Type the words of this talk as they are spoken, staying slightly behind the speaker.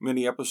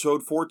Mini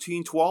episode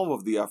 1412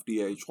 of the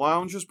FDH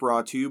Lounge is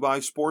brought to you by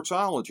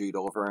Sportsology,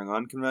 delivering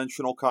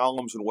unconventional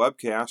columns and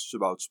webcasts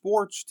about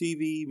sports,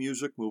 TV,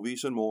 music,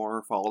 movies, and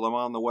more. Follow them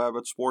on the web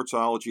at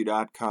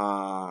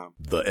sportsology.com.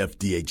 The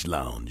FDH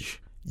Lounge.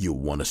 You'll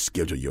want to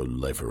schedule your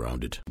life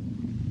around it.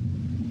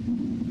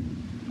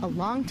 A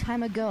long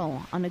time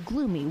ago, on a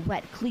gloomy,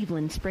 wet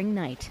Cleveland spring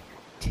night,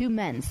 two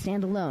men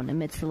stand alone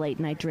amidst the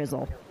late-night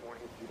drizzle.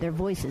 Their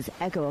voices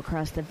echo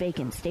across the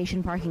vacant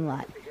station parking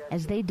lot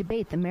as they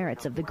debate the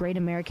merits of the great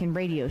American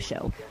radio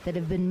show that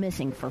have been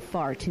missing for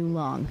far too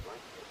long.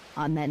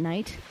 On that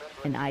night,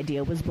 an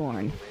idea was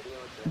born.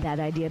 That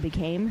idea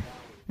became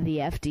the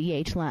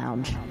FDH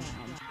Lounge.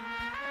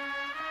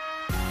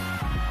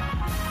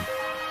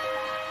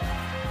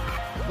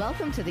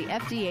 Welcome to the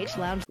FDH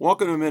Lounge.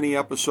 Welcome to mini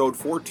episode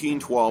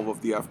 1412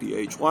 of the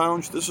FDH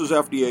Lounge. This is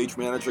FDH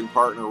Managing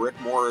Partner Rick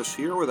Morris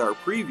here with our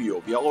preview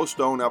of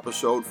Yellowstone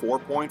episode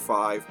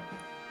 4.5.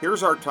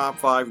 Here's our top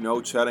 5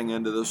 notes heading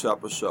into this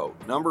episode.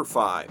 Number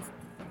 5.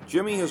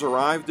 Jimmy has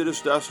arrived at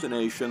his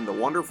destination, the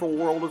wonderful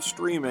world of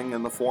streaming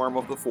in the form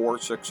of the Four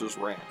Sixes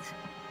Ranch.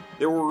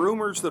 There were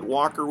rumors that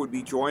Walker would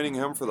be joining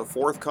him for the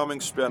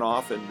forthcoming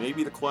spin-off, and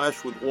maybe the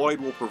clash with Lloyd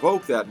will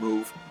provoke that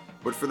move,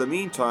 but for the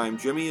meantime,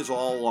 Jimmy is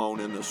all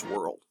alone in this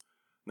world.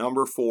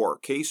 Number 4.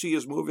 Casey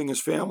is moving his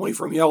family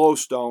from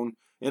Yellowstone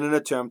in an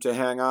attempt to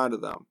hang on to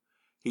them.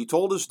 He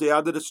told his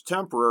dad that it's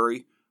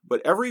temporary,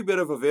 but every bit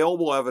of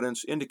available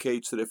evidence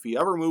indicates that if he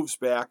ever moves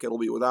back, it'll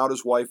be without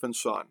his wife and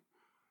son.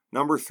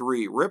 Number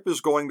 3. Rip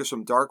is going to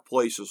some dark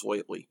places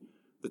lately.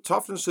 The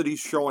toughness that he's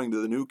showing to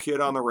the new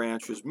kid on the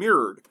ranch is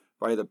mirrored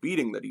by the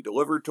beating that he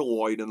delivered to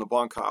Lloyd in the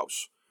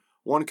bunkhouse.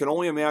 One can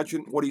only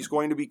imagine what he's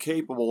going to be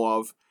capable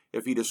of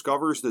if he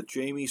discovers that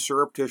Jamie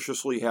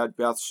surreptitiously had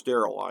Beth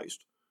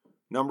sterilized.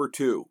 Number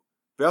 2.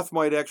 Beth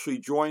might actually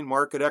join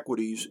Market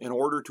Equities in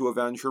order to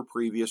avenge her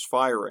previous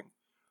firing.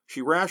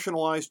 She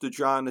rationalized to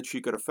John that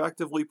she could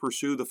effectively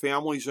pursue the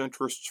family's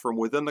interests from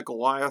within the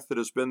Goliath that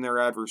has been their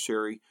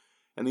adversary,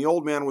 and the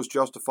old man was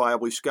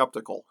justifiably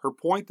skeptical. Her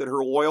point that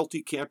her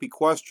loyalty can't be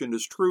questioned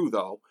is true,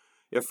 though,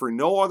 if for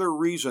no other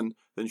reason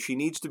than she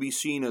needs to be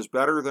seen as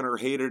better than her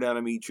hated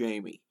enemy,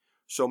 Jamie.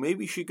 So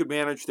maybe she could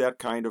manage that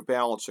kind of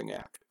balancing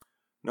act.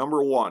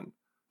 Number 1.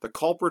 The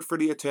culprit for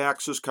the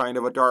attacks is kind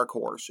of a dark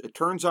horse. It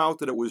turns out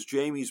that it was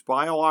Jamie's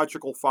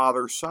biological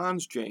father,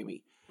 sans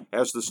Jamie,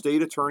 as the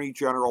state attorney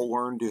general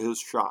learned to his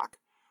shock.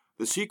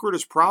 The secret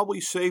is probably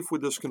safe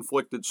with this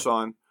conflicted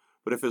son,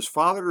 but if his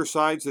father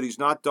decides that he's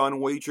not done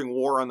waging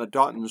war on the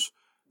Duttons,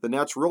 then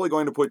that's really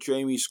going to put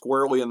Jamie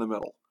squarely in the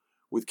middle.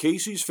 With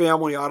Casey's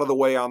family out of the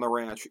way on the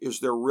ranch, is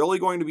there really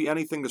going to be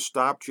anything to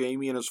stop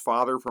Jamie and his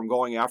father from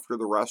going after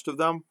the rest of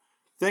them?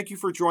 Thank you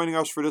for joining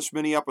us for this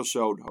mini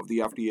episode of the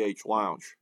FDH Lounge.